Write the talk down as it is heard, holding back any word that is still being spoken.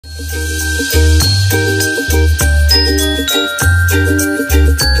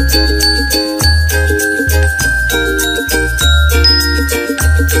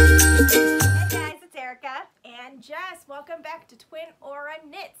Welcome back to Twin Aura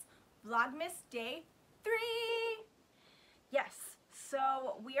Knits, Vlogmas Day 3. Yes,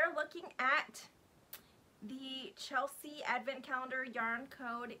 so we are looking at the Chelsea Advent Calendar yarn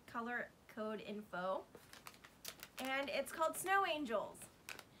code, color code info, and it's called Snow Angels.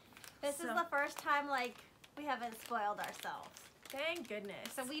 This is the first time, like, we haven't spoiled ourselves. Thank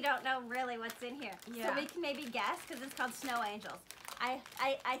goodness. So we don't know really what's in here. Yeah. So we can maybe guess, because it's called Snow Angels. I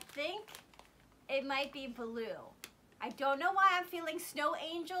think it might be blue. I don't know why I'm feeling snow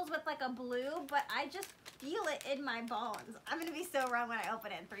angels with like a blue, but I just feel it in my bones. I'm gonna be so wrong when I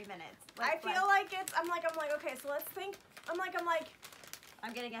open it in 3 minutes. I feel like it's, I'm like, okay, so let's think, I'm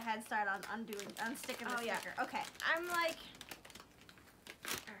getting a head start on unsticking the sticker. Okay. I'm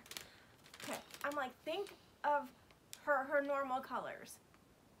like, think of her normal colors.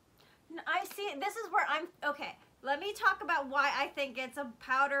 I see, this is where okay. Let me talk about why I think it's a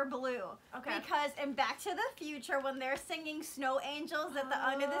powder blue. Okay. Because in Back to the Future, when they're singing Snow Angels at the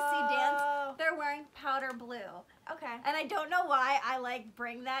Under the Sea dance, they're wearing powder blue. Okay. And I don't know why I like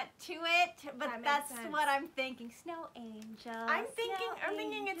bring that to it, but that's sense. what I'm thinking. Snow Angels. I'm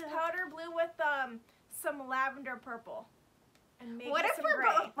thinking it's powder blue with some lavender purple. And maybe what if some we're gray.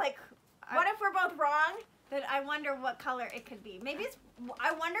 both like? What if we're both wrong? Then I wonder what color it could be. Maybe it's.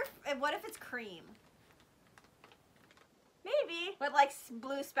 I wonder. What if it's cream? Maybe. With like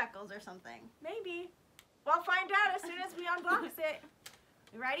blue speckles or something. Maybe. We'll find out as soon as we unbox it.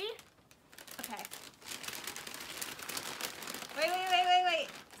 You ready? Okay. Wait.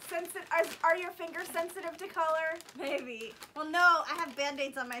 Are your fingers sensitive to color? Maybe. Well, no, I have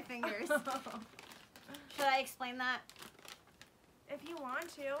Band-Aids on my fingers. Should I explain that? If you want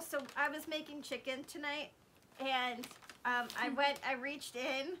to. So I was making chicken tonight, and I reached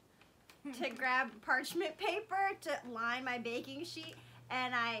in to grab parchment paper to line my baking sheet,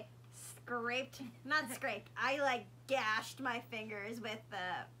 and I I like gashed my fingers with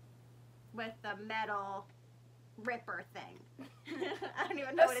the metal ripper thing. I don't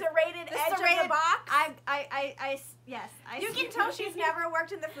even know the serrated edge of the box? Yes. You can tell she's never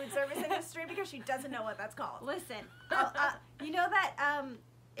worked in the food service industry because she doesn't know what that's called. Listen, you know that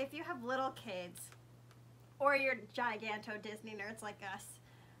if you have little kids, or you're giganto Disney nerds like us,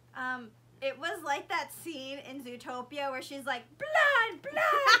 it was like that scene in Zootopia where she's like, blood,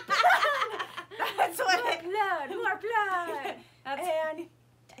 blood, blood. That's what more blood.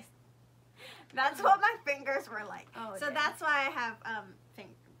 That's what my fingers were like. Oh, so dang. that's why I have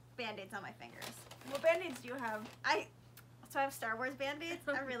Band-Aids on my fingers. What Band-Aids do you have? So I have Star Wars Band-Aids.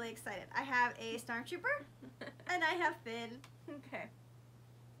 I'm really excited. I have a Stormtrooper, and I have Finn. Okay.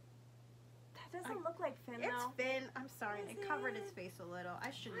 That doesn't look like Finn, though. It's Finn. I'm sorry. It covered his face a little.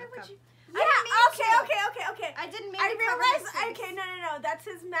 I shouldn't have covered. Yeah, okay. I didn't mean to cover his face. Okay, no. That's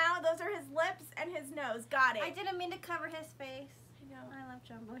his mouth. Those are his lips and his nose. Got it. I didn't mean to cover his face. I know. I love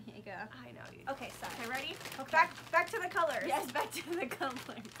John Boyega. I know you. Okay, sorry. Okay, ready? Okay. Back to the colors. Yes, back to the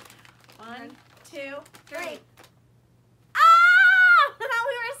colors. 1, 2, 3. Ah! We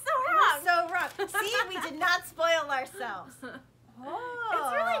were so wrong. So wrong. See, we did not spoil ourselves. Oh.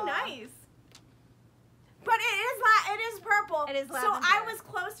 It's really nice. But it is purple. It is So lavender. I was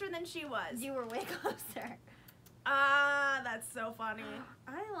closer than she was. You were way closer. Ah, that's so funny.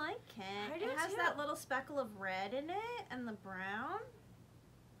 I like it. I do it has too. that little speckle of red in it and the brown.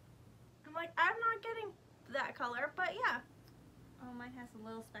 I'm like, I'm not getting that color, but yeah. Oh, mine has a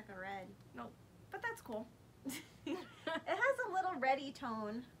little speck of red. No, but that's cool. It has a little reddy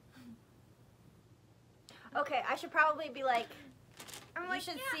tone. Okay, I should probably be like, you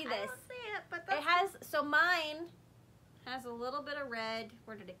should see this. I don't see it, but It has, so mine has a little bit of red.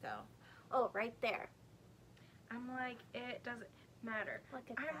 Where did it go? Oh, right there. I'm like, it doesn't matter. Look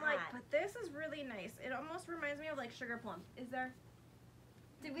at I'm that. like, but this is really nice. It almost reminds me of like sugar plums. Is there?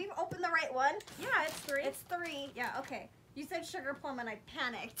 Did we open the right one? Yeah, it's 3. It's 3. Yeah, okay. You said sugar plum and I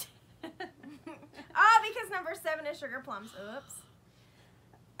panicked. Oh, because number 7 is sugar plums. Oops.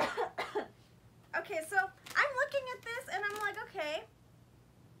 Okay, so I'm looking at this and I'm like, okay.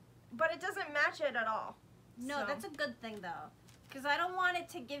 But it doesn't match it at all. No, So. that's a good thing though. Because I don't want it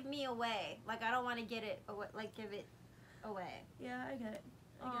to give me away. Like, I don't want to get it away, like, give it away. Yeah, I get it.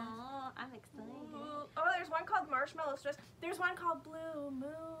 Oh, I'm excited. Ooh. Oh, there's one called Marshmallow Stress. There's one called Blue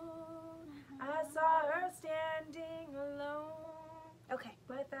Moon. I saw her standing alone. Okay.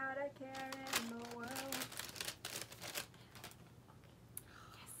 Without a care in the world.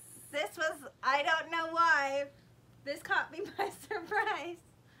 This was, I don't know why, this caught me by surprise.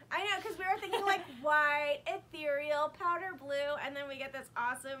 I something like white, ethereal, powder blue, and then we get this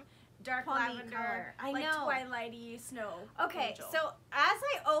awesome dark Plummy lavender, color. I like know. twilighty snow. Okay, angel. so as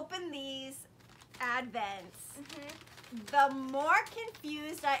I open these advents, Mhm. the more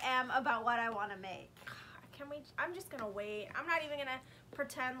confused I am about what I want to make. Can we? I'm just gonna wait. I'm not even gonna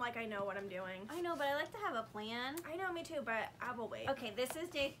pretend like I know what I'm doing. I know, but I like to have a plan. I know, me too, but I will wait. Okay, this is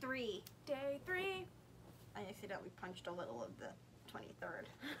day 3. Day 3. I accidentally punched a little of the 23rd.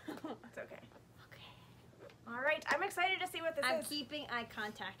 It's okay. All right, I'm excited to see what this I'm is. keeping eye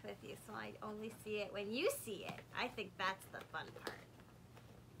contact with you, so I only see it when you see it. I think that's the fun part.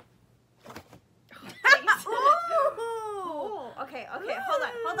 Ooh. Okay,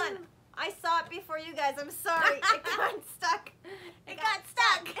 hold on. I saw it before you guys. I'm sorry. It got stuck. It got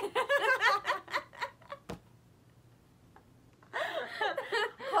stuck.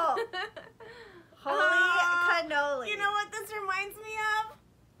 Oh. Holy cannoli. You know what this reminds me of?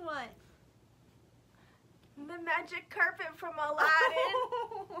 What? The magic carpet from Aladdin.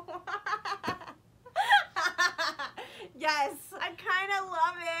 Yes. I kind of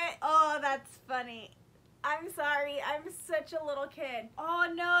love it. Oh, that's funny. I'm sorry, I'm such a little kid. Oh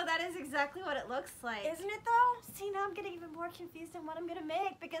no, that is exactly what it looks like. Isn't it though? See, now I'm getting even more confused on what I'm gonna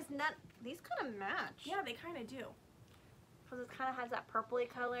make because these kind of match. Yeah, they kind of do. Because it kind of has that purpley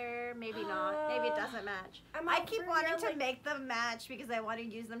color. Maybe not. Maybe it doesn't match. I keep wanting to make them match because I want to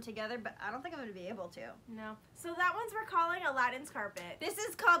use them together, but I don't think I'm gonna be able to. No. So that one's we're calling Aladdin's carpet. This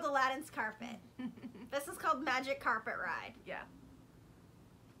is called Aladdin's carpet. This is called Magic Carpet Ride. Yeah.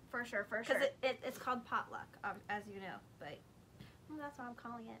 For sure. Because it's called potluck, as you know, but that's what I'm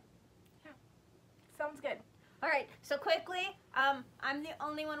calling it. Yeah. Sounds good. All right, so quickly, I'm the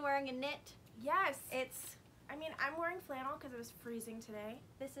only one wearing a knit. Yes. I mean, I'm wearing flannel because it was freezing today.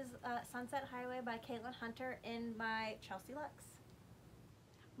 This is Sunset Highway by Caitlin Hunter in my Chelsea Lux.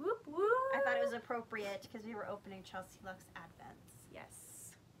 Whoop whoop. I thought it was appropriate because we were opening Chelsea Lux Advents.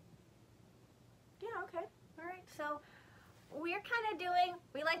 Yes. Yeah, okay. All right, so we're kind of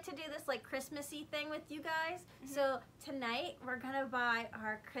we like to do this like Christmassy thing with you guys. Mm-hmm. So tonight we're gonna buy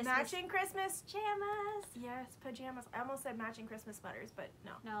our matching Christmas pajamas. Yes, pajamas. I almost said matching Christmas sweaters, but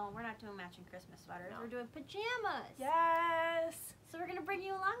no. No, we're not doing matching Christmas sweaters. No. We're doing pajamas. Yes. So we're gonna bring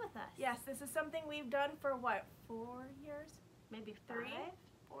you along with us. Yes, this is something we've done for what, 4 years? Maybe 3, 5?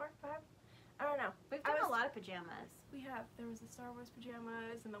 4, 5? I don't know. We've done a lot of pajamas. We have. There was the Star Wars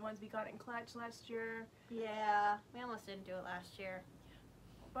pajamas and the ones we got in Clutch last year. Yeah, we almost didn't do it last year.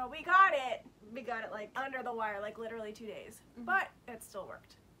 But we got it. We got it like under the wire, like literally 2 days. Mm-hmm. But it still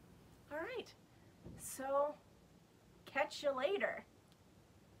worked. All right. So, catch you later.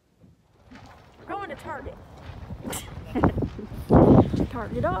 We're going to Target.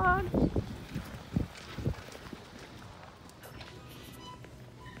 Target on.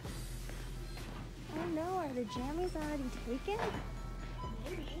 Oh no, are the jammies already taken?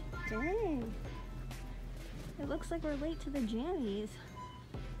 Maybe. Dang. It looks like we're late to the jammies.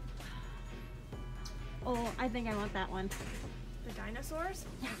 Oh, I think I want that one. The dinosaurs?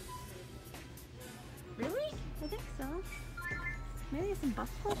 Yeah. Really? I think so. Maybe some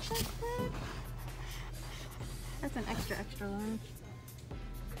buffalo chocolate? That's an extra large.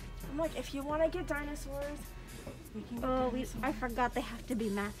 I'm like, if you want to get dinosaurs, we can get dinosaurs. I forgot they have to be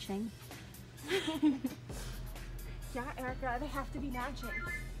matching. Yeah, Erica, they have to be matching.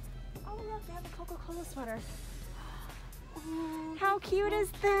 Oh, look, they have a Coca-Cola sweater. Oh, How cute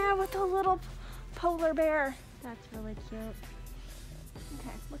is that with a little polar bear? that's really cute.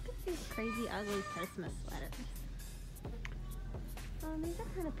 Okay. Look at these crazy, ugly Christmas sweaters. These are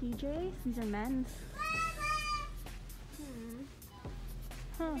kind of PJs. These are men's.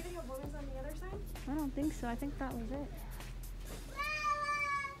 Huh. Maybe they have women's on the other side? I don't think so. I think that was it.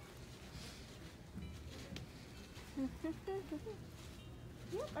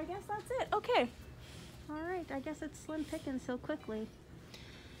 Yep, I guess that's it. Okay. All right. I guess it's slim pickings so quickly.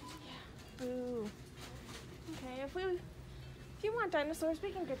 Ooh. Okay, if you want dinosaurs,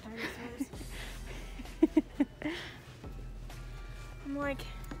 we can get dinosaurs. I'm like,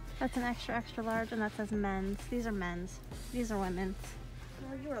 That's an extra large, and that says men's. These are men's. These are women's.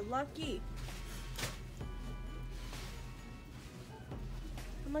 oh, you are lucky.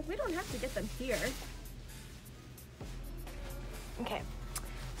 I'm like, we don't have to get them here. Okay,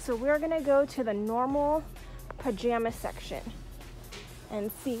 so we're gonna go to the normal pajama section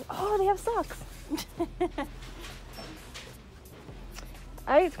and see. Oh, they have socks.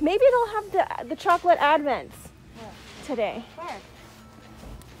 Maybe they'll have the chocolate advents today. Where?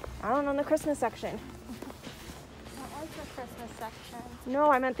 I don't know, in the Christmas section. That was the Christmas section. No,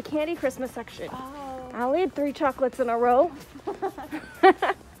 I meant the candy Christmas section. Oh. I'll eat 3 chocolates in a row.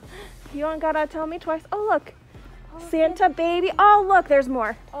 You don't gotta tell me twice. Oh, look. Santa baby. Oh, look, there's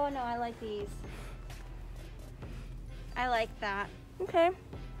more. Oh, no, I like these. I like that. Okay.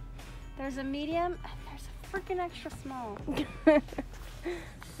 There's a medium, and there's a freaking extra small.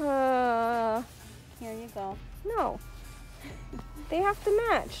 Here you go. No. They have to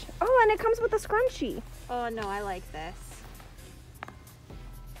match. Oh, and it comes with a scrunchie. Oh, no, I like this.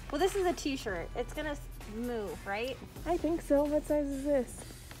 Well, this is a t-shirt. It's gonna move, right? I think so. What size is this?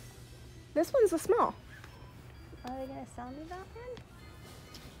 This one's a small. Are they gonna sell me that one?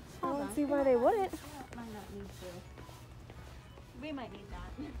 I Hold don't on. see why they wouldn't. Might not need to. We might need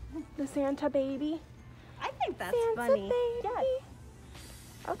that. The Santa baby. I think that's Santa funny. baby. Yes.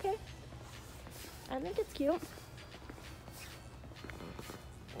 Okay. I think it's cute.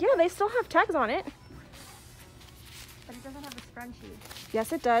 Yeah, they still have tags on it. But it doesn't have a scrunchie.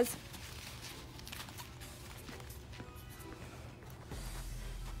 Yes, it does.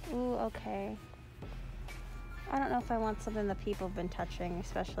 Ooh, okay. I don't know if I want something that people have been touching,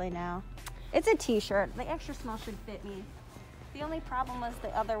 especially now. It's a t-shirt. The extra small should fit me. The only problem was the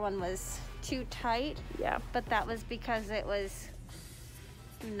other one was too tight. Yeah. But that was because it was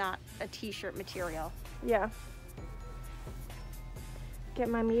not a t-shirt material. Yeah. Get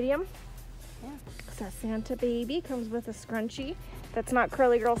my medium. Yeah. So Santa baby comes with a scrunchie. That's not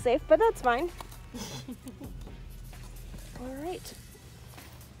curly girl safe, but that's fine. All right.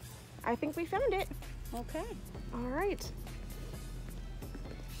 I think we found it. Okay. All right.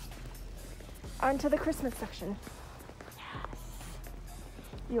 On to the Christmas section. Yes.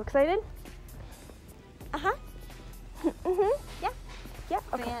 You excited? Uh-huh. Mm-hmm. Yeah. Yeah.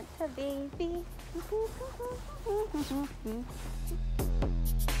 Okay. Santa baby.